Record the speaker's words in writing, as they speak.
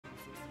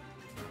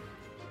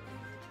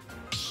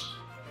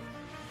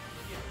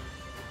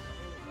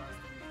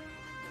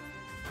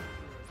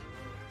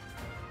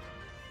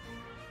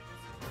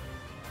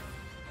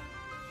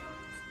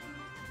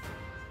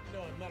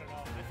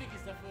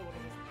definitely one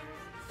of those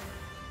players.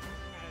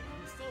 And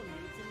he's still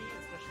new to me,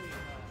 especially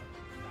Thass.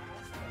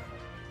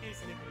 In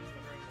case anybody's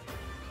wondering,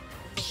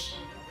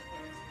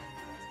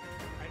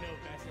 I know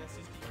Best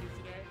has his DQ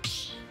today.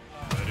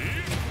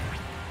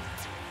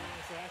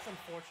 So that's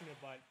unfortunate,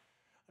 but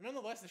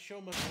nonetheless, the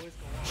show must always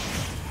go on.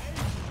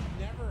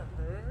 I've never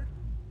heard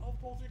of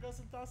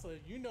Poltergust and Thass, so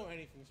if you know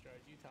anything,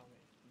 Stretch, you tell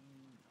me.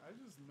 I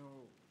just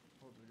know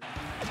Poltergust.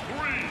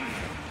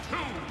 3,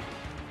 2,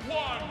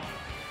 1,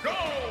 go!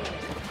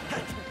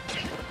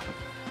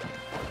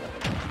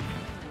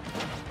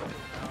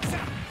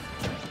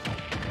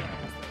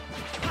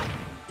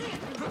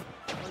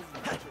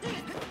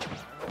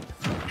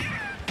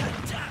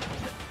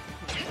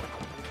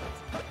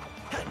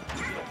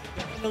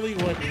 Definitely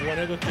one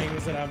of the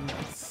things that I'm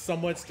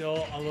somewhat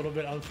still a little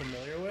bit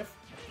unfamiliar with.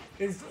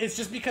 It's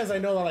just because I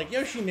know that like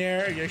Yoshi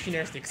Nair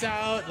sticks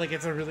out, like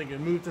it's a really good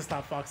move to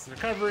stop Fox's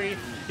recovery.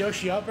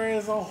 Yoshi up air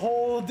is a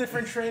whole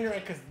different train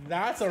wreck because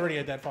that's already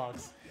a dead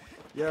Fox.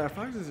 Yeah,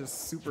 Fox is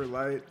just super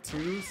light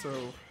too, so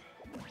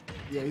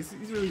yeah, he's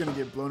really gonna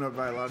get blown up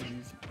by a lot of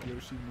these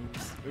Yoshi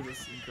moves. They're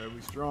just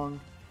incredibly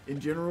strong. In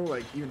general,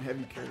 like even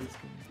heavy carries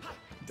can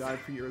die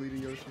pretty early to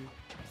Yoshi.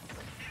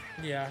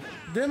 Yeah,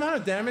 the amount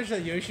of damage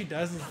that Yoshi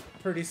does is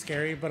pretty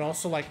scary, but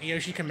also like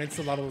Yoshi commits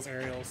a lot of those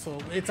aerials, so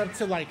it's up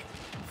to like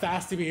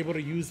Thass to be able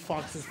to use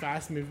Fox's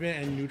fast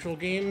movement and neutral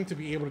game to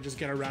be able to just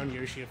get around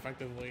Yoshi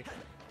effectively.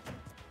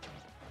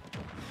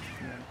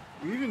 Yeah,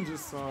 we even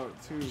just saw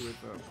too with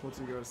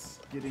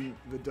Poltergust getting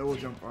the double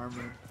jump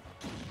armor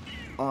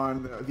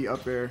on the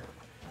up air.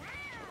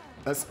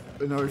 That's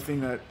another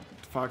thing that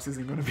Fox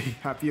isn't going to be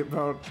happy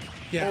about.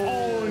 Yeah.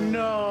 Oh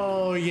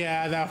no!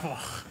 Yeah, that.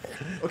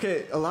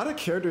 Okay, a lot of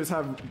characters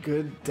have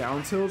good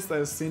down tilts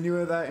that send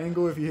you at that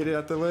angle if you hit it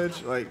at the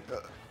ledge. Like,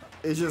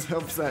 it just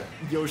helps that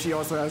Yoshi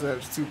also has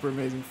that super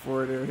amazing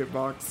forward air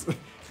hitbox.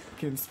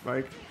 Can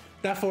spike.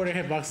 That forward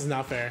air hitbox is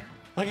not fair.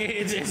 Like,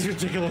 it's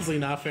ridiculously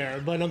not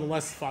fair, but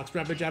nonetheless, Fox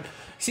rapid jab.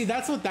 See,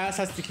 that's what Thass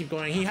has to keep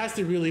going. He has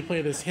to really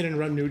play this hit and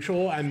run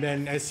neutral, and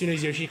then as soon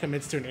as Yoshi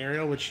commits to an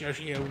aerial, which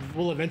Yoshi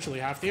will eventually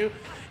have to,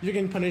 you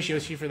can punish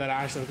Yoshi for that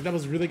ash. So that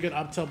was really good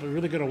up tilt, but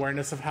really good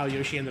awareness of how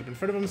Yoshi ended up in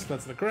front of him, so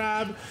that's the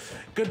grab.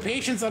 Good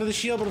patience out of the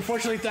shield, but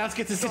unfortunately, Thass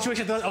gets the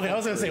situation. Okay, I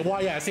was going to say,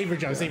 well, yeah, save your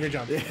jump, save your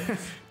jump. Yeah.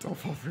 Don't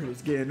fall for it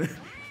again.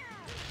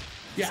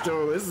 Yeah.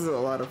 Still, this is a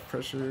lot of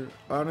pressure.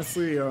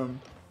 Honestly,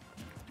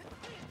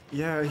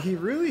 yeah, he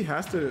really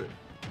has to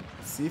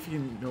see if he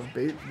can,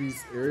 bait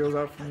these aerials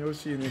out from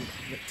Yoshi and then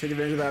take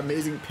advantage of that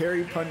amazing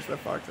parry punch that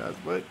Fox has.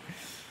 But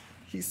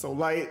he's so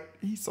light.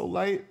 He's so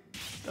light.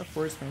 That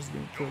forward smash is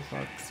going to kill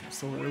Fox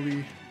so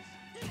early.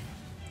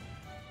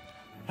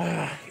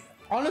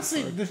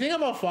 Honestly, the thing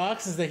about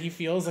Fox is that he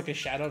feels like a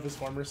shadow of his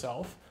former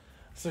self.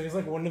 So he's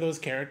like one of those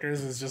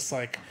characters is just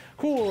like,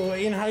 cool,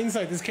 in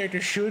hindsight, this character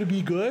should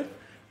be good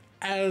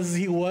as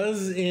he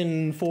was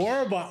in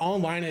 4, but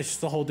online it's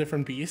just a whole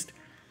different beast.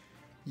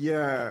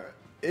 Yeah,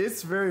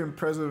 it's very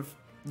impressive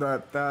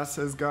that Thass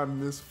has gotten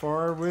this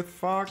far with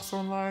Fox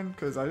online,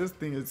 because I just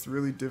think it's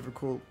really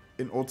difficult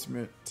in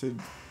Ultimate to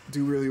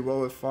do really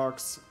well with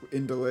Fox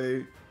in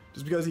delay,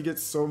 just because he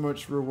gets so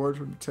much reward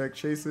from tech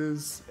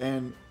chases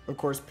and, of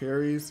course,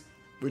 parries,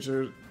 which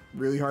are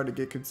really hard to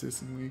get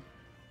consistently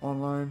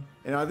online.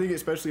 And I think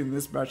especially in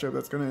this matchup,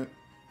 that's going to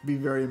be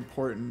very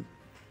important.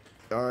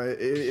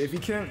 If he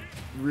can't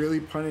really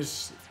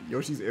punish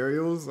Yoshi's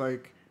aerials,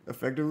 like,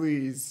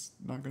 effectively, he's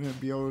not going to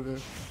be able to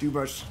do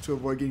much to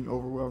avoid getting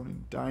overwhelmed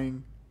and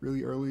dying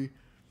really early.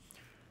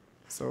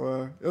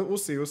 So we'll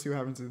see. We'll see what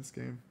happens in this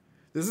game.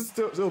 This is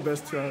still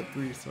best 2 out of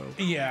 3. So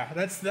yeah,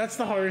 that's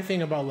the harder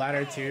thing about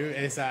ladder 2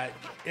 is that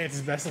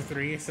it's best of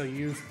 3. So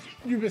you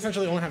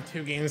essentially only have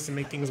 2 games to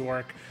make things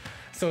work.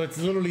 So it's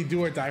literally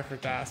do or die for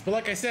Thass. But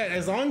like I said,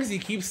 as long as he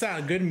keeps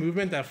that good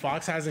movement that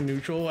Fox has in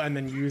neutral and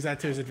then use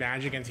that to his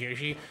advantage against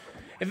Yoshi,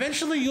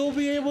 eventually you'll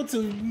be able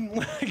to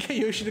get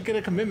Yoshi to get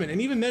a commitment. And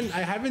even then,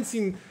 I haven't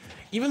seen,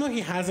 even though he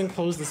hasn't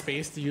closed the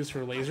space to use for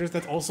lasers,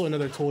 that's also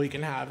another tool he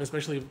can have,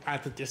 especially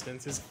at the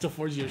distance, is to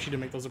force Yoshi to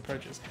make those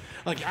approaches.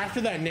 Like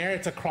after that nair,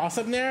 it's a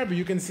cross-up nair, but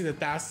you can see that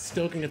Thass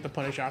still can get the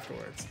punish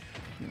afterwards.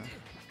 yeah.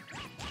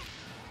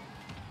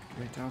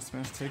 Great down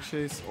smash tech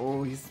chase.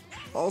 Oh, he's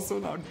also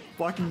not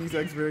blocking these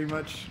X very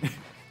much.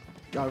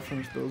 Gotta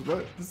finish those,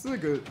 but this is a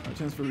good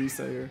chance for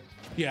reset here.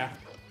 Yeah.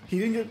 He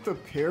didn't get the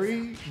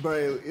parry, but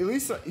at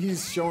least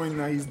he's showing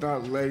that he's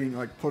not letting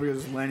like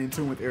Poltergust just land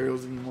into him with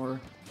aerials anymore,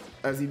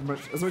 as much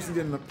as he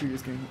did in the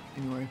previous game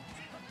anyway.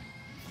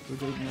 So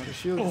taking out the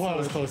shield. Oh, that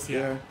was close,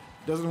 yeah.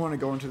 Doesn't want to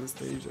go into the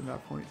stage at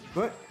that point.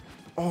 But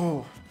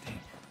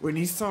when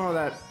he saw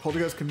that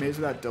Poltergust committed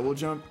to that double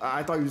jump,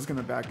 I thought he was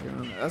gonna back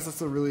him. That's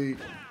just a really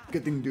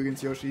good thing to do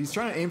against Yoshi. He's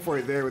trying to aim for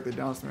it there with the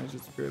down smash,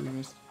 just barely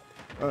missed.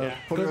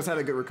 Poltergust had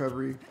a good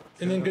recovery.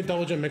 And then good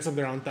double jump mix up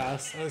there on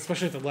Thass,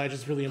 especially at the ledge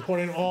is really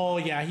important. Oh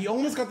yeah, he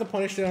almost got the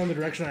punish there on the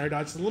directional air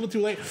dodge. It's a little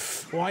too late.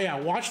 Well, yeah,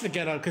 watch the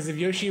get up, because if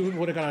Yoshi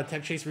would have got a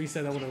tech chase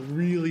reset, that would have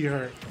really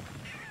hurt.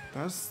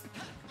 That's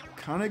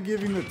kind of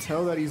giving the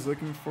tell that he's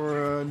looking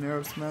for a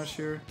narrow smash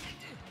here.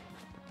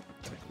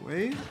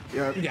 Away?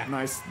 Yeah, Yeah.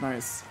 nice.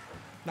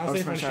 Now Up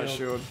safe on smash out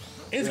shield.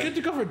 It's good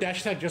to go for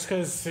dash attack just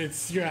because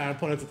it's your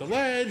opponent's at the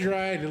ledge,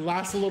 right? It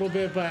lasts a little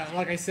bit, but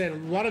like I said, a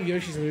lot of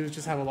Yoshi's moves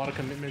just have a lot of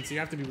commitment, so you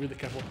have to be really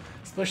careful,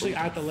 especially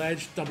at the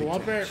ledge. Double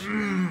up air.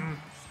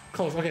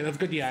 Close. Okay, that's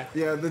good. Yeah.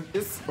 Yeah,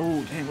 it's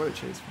oh dang, what a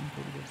chase from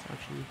Poltergust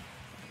actually.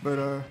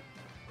 But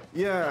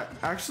yeah,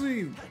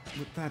 actually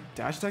with that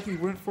dash attack he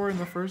went for in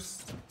the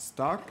first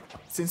stock,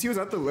 since he was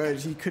at the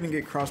ledge, he couldn't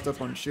get crossed up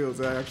on shields.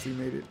 That actually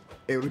made it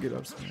able to get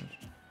up smash.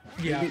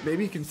 Yeah.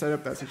 Maybe he can set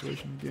up that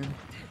situation again.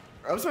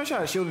 Up smash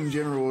out of shield in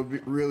general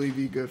would really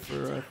be good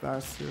for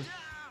Thass here.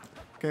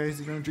 Okay, is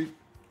he gonna drift?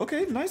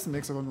 Okay, nice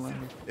mix up on the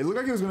landing. It looked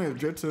like he was gonna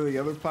drift to the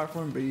other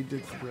platform, but he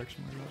did the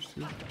direction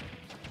too.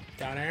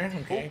 Down air,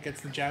 okay,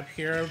 gets the jab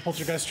here.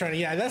 Poltergust trying to,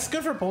 yeah, that's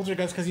good for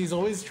Poltergust because he's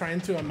always trying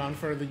to amount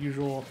for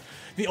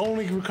the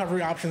only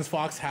recovery options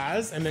Fox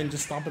has, and then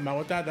just stomp him out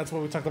with that. That's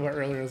what we talked about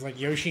earlier. It's like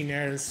Yoshi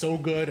Nair is so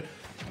good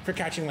for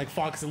catching like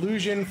Fox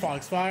Illusion,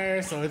 Fox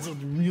Fire, so it's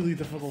really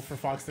difficult for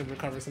Fox to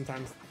recover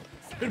sometimes.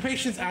 Good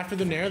patience after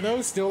the Nair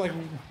though. Still, like,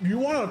 you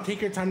want to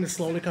take your time to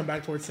slowly come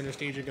back towards center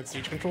stage and get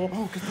stage control.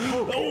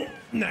 Oh,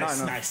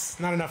 nice.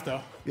 Not enough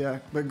though. Yeah,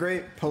 but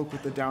great poke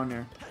with the down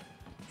air.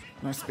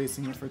 Nice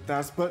spacing here for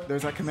Thass, but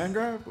there's that command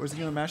grab. What's he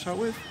gonna mash out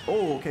with?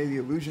 Oh, okay, the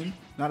illusion.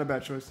 Not a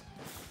bad choice.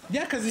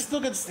 Yeah, because he still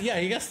gets, he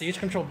gets stage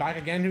control back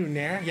again to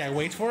Nair. Yeah,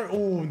 waits for it.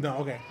 Oh, no,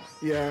 okay.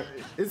 Yeah,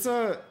 it's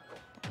a...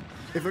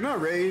 If they're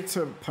not ready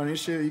to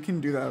punish it, you can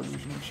do that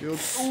illusion on shield.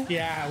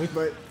 Yeah.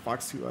 But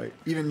Fox too light.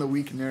 Even the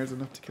weak Nair is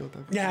enough to kill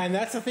that. Yeah, and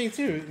that's the thing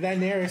too. That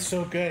Nair is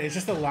so good. It's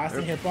just the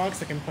lasting hitbox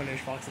that can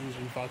punish Fox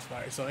Illusion, Fox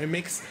Fire. So it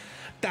makes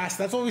that's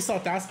what we saw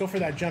Thass go for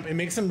that jump. It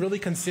makes him really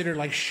consider,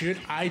 like, should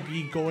I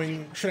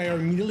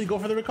immediately go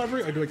for the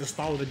recovery or do I just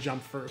follow the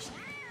jump first?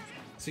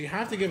 So you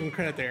have to give him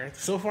credit there.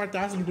 So far,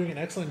 Thass has been doing an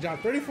excellent job.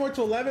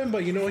 34-11,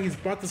 but you know, he's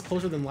brought this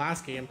closer than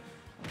last game.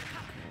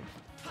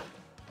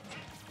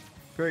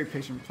 Very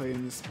patient play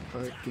in this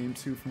game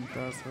too from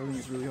Thass. I think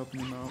he's really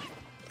helping him out.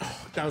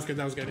 Oh, that was good.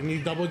 And he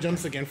double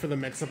jumps again for the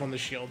mix-up on the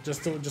shield.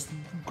 Just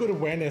good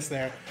awareness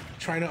there.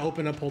 Trying to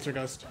open up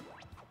Poltergust.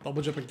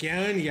 Double jump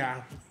again.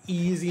 Yeah,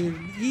 easy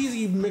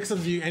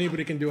mix-ups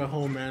anybody can do at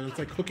home, man. It's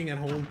like cooking at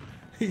home.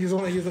 He's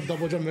only use a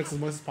double jump mix as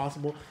much as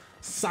possible.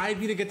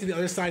 Side B to get to the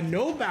other side.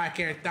 No back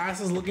air.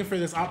 Thass is looking for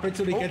this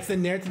opportunity. Gets the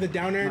Nair to the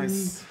down air.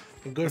 Nice.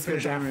 And good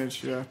finish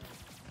damage, yeah.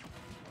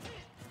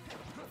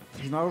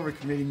 He's not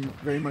overcommitting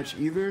very much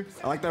either.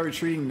 I like that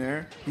retreating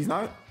Nair. He's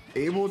not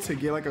able to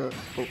get like a...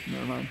 Oh,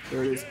 never mind.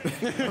 There it is.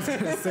 I was going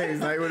to say,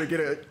 he's not able to get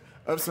an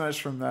up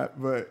smash from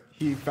that, but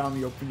he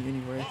found the opening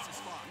anyway.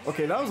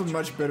 Okay, that was a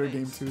much better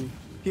game too.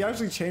 He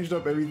actually changed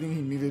up everything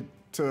he needed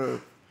to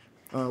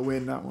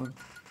win that one.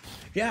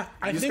 Yeah,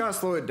 I just gotta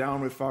slow it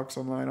down with Fox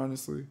Online,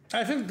 honestly.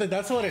 I think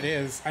that's what it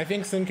is. I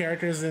think some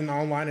characters in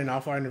online and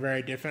offline are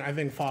very different. I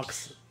think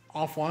Fox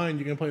offline,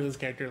 you can play this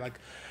character like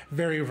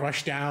very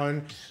rush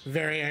down,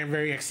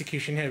 very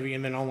execution heavy,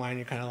 and then online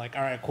you're kind of like,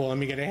 all right, cool, let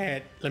me get a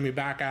hit, let me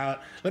back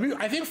out.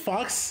 I think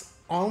Fox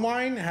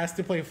online has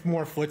to play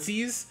more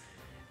footsies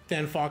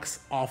than Fox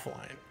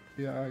offline.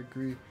 Yeah, I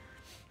agree.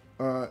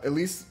 At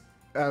least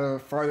at a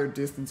farther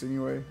distance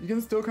anyway. You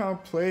can still kind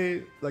of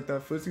play like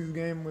that footsies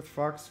game with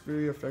Fox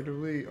very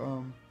effectively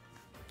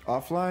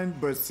offline,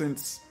 but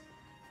since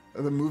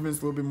the movement's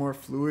a little bit more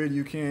fluid,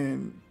 you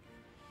can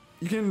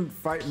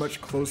fight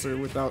much closer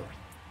without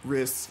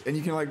risks, and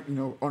you can, like, you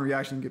know, on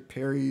reaction get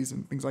parries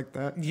and things like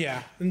that.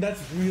 Yeah, and that's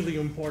really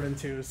important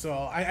too.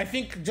 So I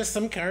think just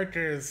some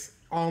characters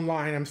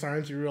online, I'm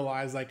starting to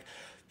realize, like,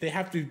 they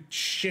have to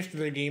shift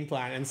their game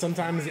plan, and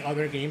sometimes the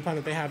other game plan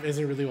that they have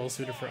isn't really well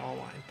suited for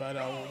online. But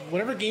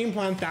whatever game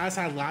plan Thass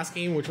had last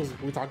game, which was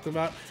what we talked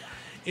about,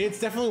 it's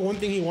definitely one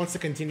thing he wants to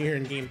continue here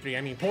in Game 3.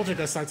 I mean,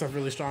 Poltergust starts off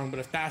really strong, but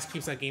if Thass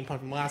keeps that game plan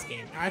from last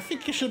game, I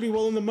think he should be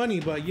well in the money.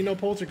 But you know,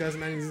 Poltergust,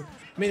 man, he's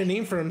made a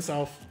name for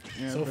himself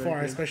so far,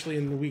 good. Especially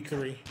in the week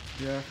 3.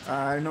 Yeah,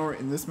 I know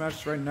in this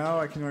match right now,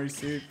 I can already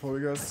see it.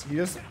 Poltergust, he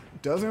just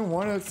doesn't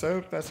want to set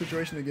up that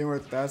situation again where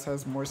Thass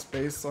has more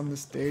space on the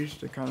stage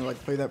to kind of like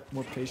play that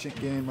more patient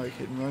game, like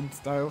hit and run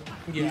style.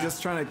 Yeah. He's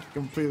just trying to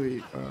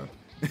completely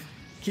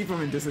keep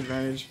him in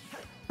disadvantage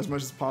as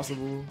much as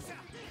possible.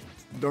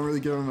 Don't really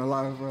give him a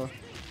lot of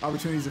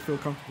opportunities to feel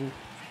comfortable.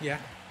 Yeah.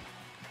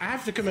 I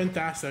have to commend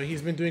Thass though.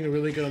 He's been doing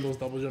really good on those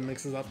double jump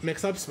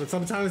mix-ups, but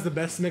sometimes the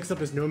best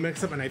mix-up is no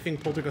mix-up, and I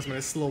think Poltergust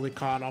has slowly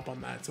caught up on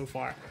that so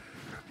far.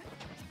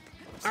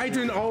 I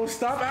didn't. Oh,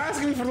 stop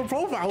asking for the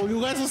profile.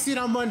 You guys will see it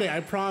on Monday. I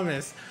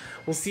promise.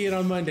 We'll see it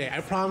on Monday. I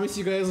promise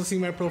you guys will see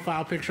my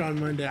profile picture on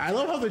Monday. I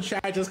love how the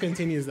chat just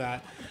continues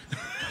that.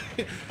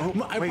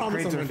 I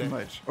promise on Monday.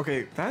 Much.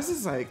 Okay, Thass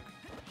is like,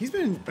 he's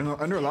been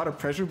under a lot of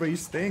pressure, but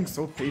he's staying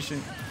so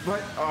patient.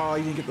 But oh,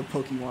 he didn't get the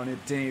poke he wanted.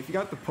 Dang, if you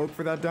got the poke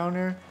for that down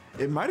there,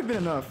 it might have been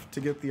enough to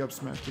get the up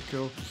smash to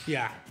kill.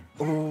 Yeah.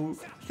 Oh,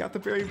 he got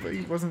the parry, but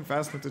he wasn't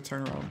fast enough to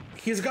turn around.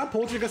 He's got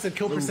Poltergust at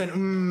kill percent.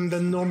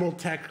 The normal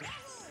tech.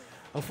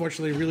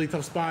 Unfortunately, really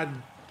tough spot.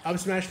 Up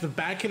smash, the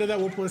back hit of that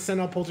will send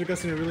out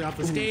Poltergust and really off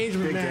the stage.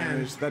 Big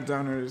damage. That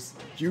downer is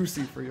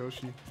juicy for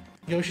Yoshi.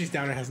 Yoshi's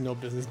downer has no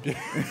business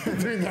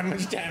doing that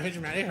much damage,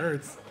 man. It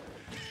hurts.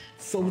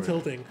 So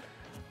tilting.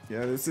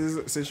 Yeah, this is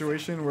a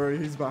situation where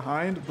he's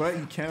behind, but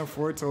he can't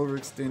afford to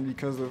overextend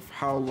because of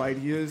how light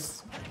he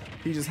is.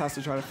 He just has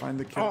to try to find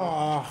the kill.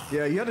 Oh.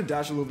 Yeah, you had to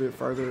dash a little bit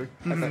farther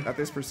at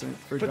this percent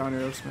for down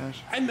air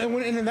smash. And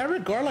in that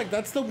regard, like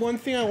that's the one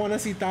thing I want to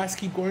see Thass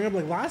keep going up.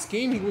 Like last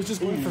game, he was just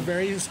going for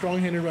very strong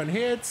hit and run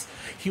hits.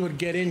 He would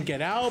get in,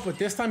 get out, but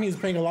this time he's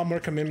playing a lot more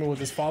commitment with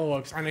his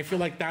follow-ups, and I feel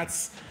like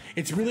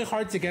it's really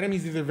hard to get him.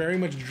 He's either very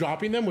much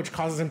dropping them, which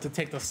causes him to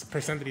take the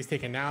percent that he's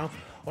taking now,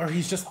 or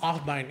he's just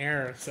off by an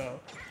error.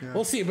 So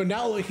we'll see. But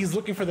now he's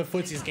looking for the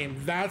footsies game.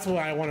 That's what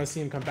I want to see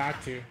him come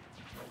back to.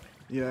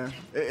 Yeah,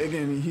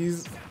 again,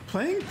 he's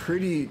playing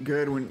pretty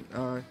good when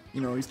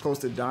he's close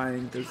to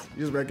dying because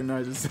he just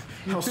recognizes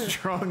how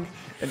strong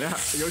and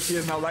Yoshi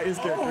is, how light his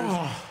character is.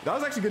 That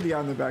was actually good to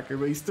out in the back here,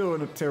 but he's still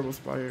in a terrible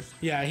spot here.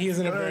 Yeah, he is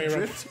in a very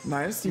drift.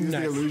 Nice. Use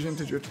the illusion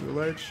to drift to the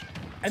ledge.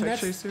 And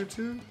that's chase here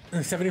too.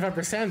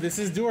 75%. This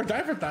is do or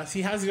die for Thass.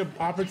 He has the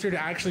opportunity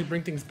to actually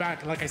bring things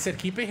back. Like I said,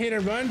 keep it hit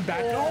and run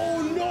back.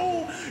 Oh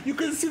no! You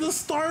can see the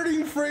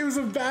starting frames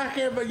of back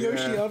air, but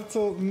Yoshi up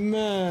till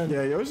man.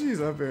 Yeah,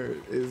 Yoshi's up air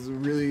is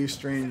really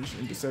strange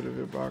in deceptive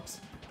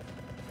hitbox.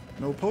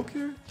 No poke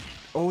here.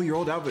 Oh, he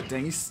rolled out, but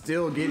dang, he's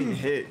still getting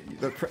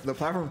hit. The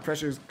platform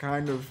pressure is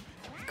kind of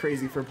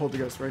crazy for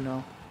Poltergust right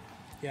now.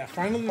 Yeah,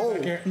 finally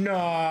back air. No.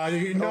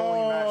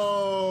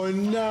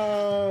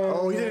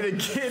 Oh, he did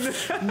it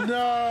again.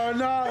 No,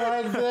 not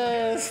like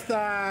this,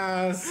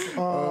 Thass.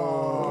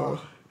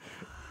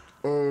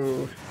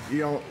 We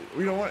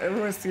don't want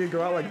everyone to see it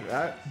go out like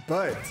that,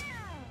 but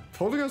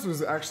Poltergust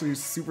was actually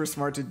super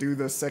smart to do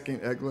the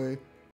second egg lay